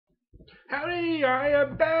Howdy, I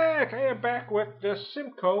am back. I am back with the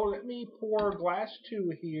Simcoe. Let me pour glass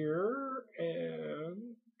 2 here. And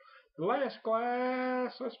the last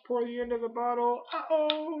glass. Let's pour the end of the bottle.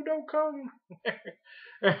 Uh-oh, don't come.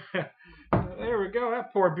 There we go.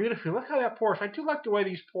 That poured beautifully. Look how that pours. I do like the way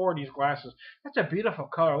these pour in these glasses. That's a beautiful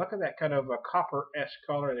color. Look at that kind of a copper-esque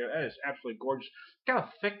color there. That is absolutely gorgeous. Look how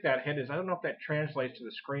thick that head is. I don't know if that translates to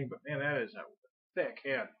the screen, but man, that is a thick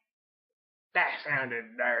head. That sounded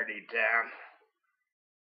dirty, Tom.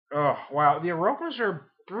 Oh, wow. The aromas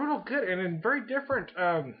are brutal good and then very different.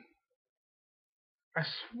 I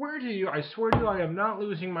swear to you, I am not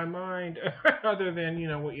losing my mind. Other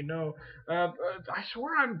than, what you know. I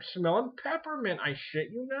swear I'm smelling peppermint. I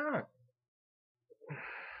shit you not.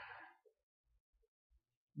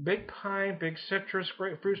 Big pine, big citrus,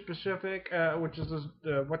 grapefruit specific, which is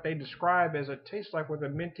what they describe as a taste like with a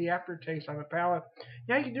minty aftertaste on the palate.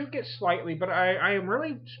 Yeah, you do get slightly, but I am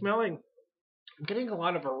really I'm getting a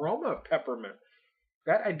lot of aroma of peppermint.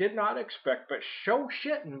 That I did not expect, but show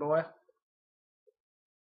shitting, boy.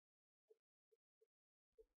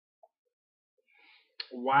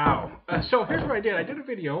 Wow. So here's what I did. I did a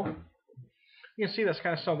video. You can see that's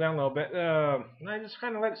kind of slowed down a little bit. I just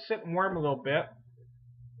kind of let it sit and warm a little bit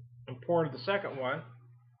and poured the second one.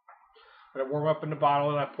 Let it warm up in the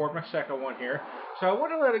bottle, and I poured my second one here. So I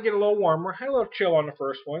want to let it get a little warmer. I had a little chill on the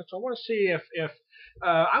first one, so I want to see if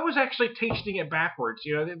I was actually tasting it backwards.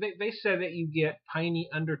 They said that you get piney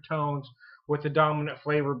undertones with the dominant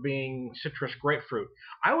flavor being citrus grapefruit.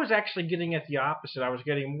 I was actually getting it the opposite. I was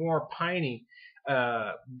getting more piney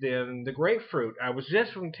than the grapefruit. I was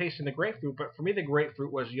just tasting the grapefruit, but for me the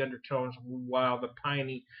grapefruit was the undertones, while the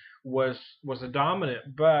piney was the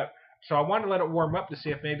dominant. But so I wanted to let it warm up to see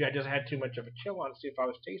if maybe I just had too much of a chill on to see if I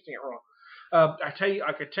was tasting it wrong.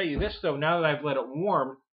 I could tell you this though. Now that I've let it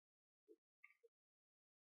warm,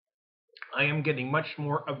 I am getting much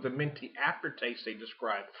more of the minty aftertaste they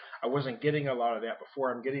described. I wasn't getting a lot of that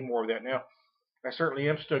before. I'm getting more of that now. I certainly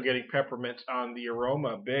am still getting peppermints on the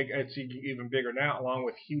aroma. It's even bigger now, along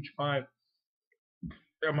with huge pine.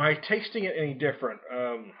 Am I tasting it any different?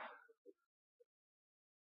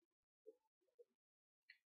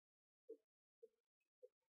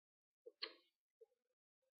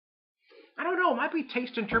 I don't know. It might be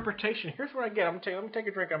taste interpretation. Here's what I get. Let me take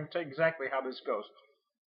a drink. I'm gonna tell you exactly how this goes.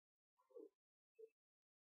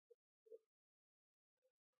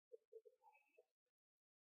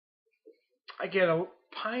 I get a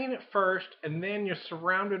pine at first, and then you're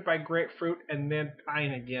surrounded by grapefruit, and then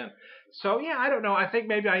pine again. So yeah, I don't know. I think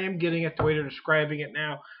maybe I am getting it the way they're describing it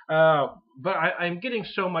now. But I'm getting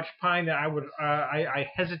so much pine that I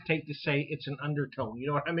hesitate to say it's an undertone. You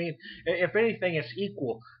know what I mean? If anything, it's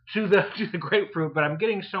equal to the grapefruit. But I'm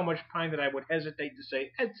getting so much pine that I would hesitate to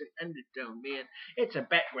say it's an undertone, man. It's a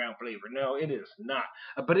background flavor. No, it is not.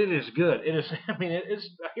 But it is good. It is. I mean, it is.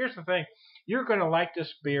 Here's the thing. You're going to like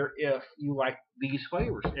this beer if you like these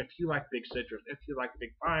flavors. If you like big citrus, if you like big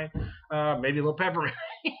pine, maybe a little peppermint,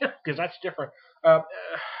 because that's different.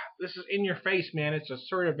 This is in your face, man. It's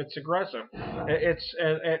assertive. It's aggressive. It's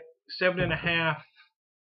at 7.5%,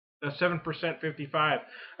 7%, 55.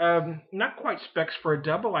 Not quite specs for a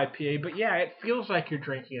double IPA, but yeah, it feels like you're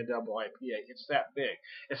drinking a double IPA. It's that big.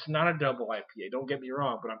 It's not a double IPA. Don't get me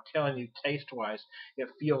wrong, but I'm telling you, taste-wise, it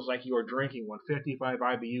feels like you are drinking one. 55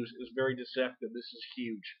 IBUs is very deceptive. This is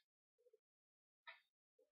huge.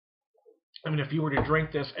 I mean, if you were to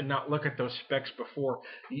drink this and not look at those specs before,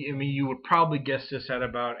 you would probably guess this at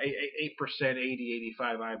about 8%, 80,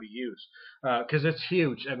 85 IBUs. Because it's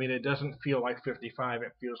huge. I mean, it doesn't feel like 55.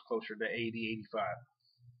 It feels closer to 80, 85.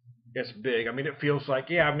 It's big. I mean, it feels like,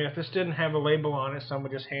 yeah, I mean, if this didn't have a label on it,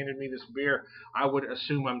 someone just handed me this beer, I would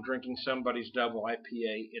assume I'm drinking somebody's double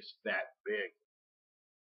IPA. It's that big.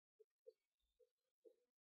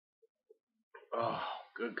 Oh,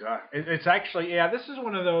 good God. It's actually, yeah, this is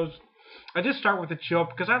one of those. I just start with the chill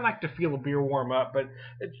because I like to feel a beer warm up, but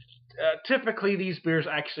typically these beers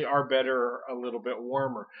actually are better a little bit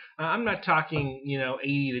warmer. I'm not talking,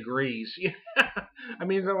 80 degrees. I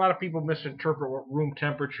mean, a lot of people misinterpret what room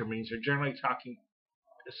temperature means. They're generally talking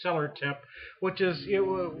cellar temp, which is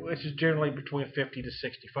generally between 50 to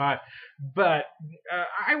 65. But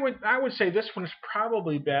I would say this one is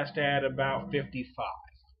probably best at about 55.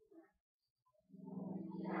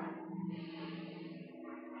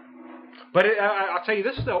 But I'll tell you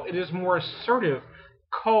this though, it is more assertive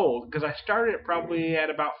cold because I started it probably at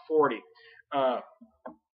about 40. Uh,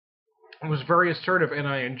 it was very assertive and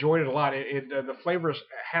I enjoyed it a lot. The flavors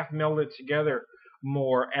have melded together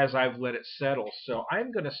more as I've let it settle. So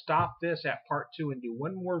I'm going to stop this at part 2 and do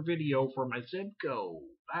one more video for my Simcoe.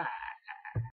 Bye.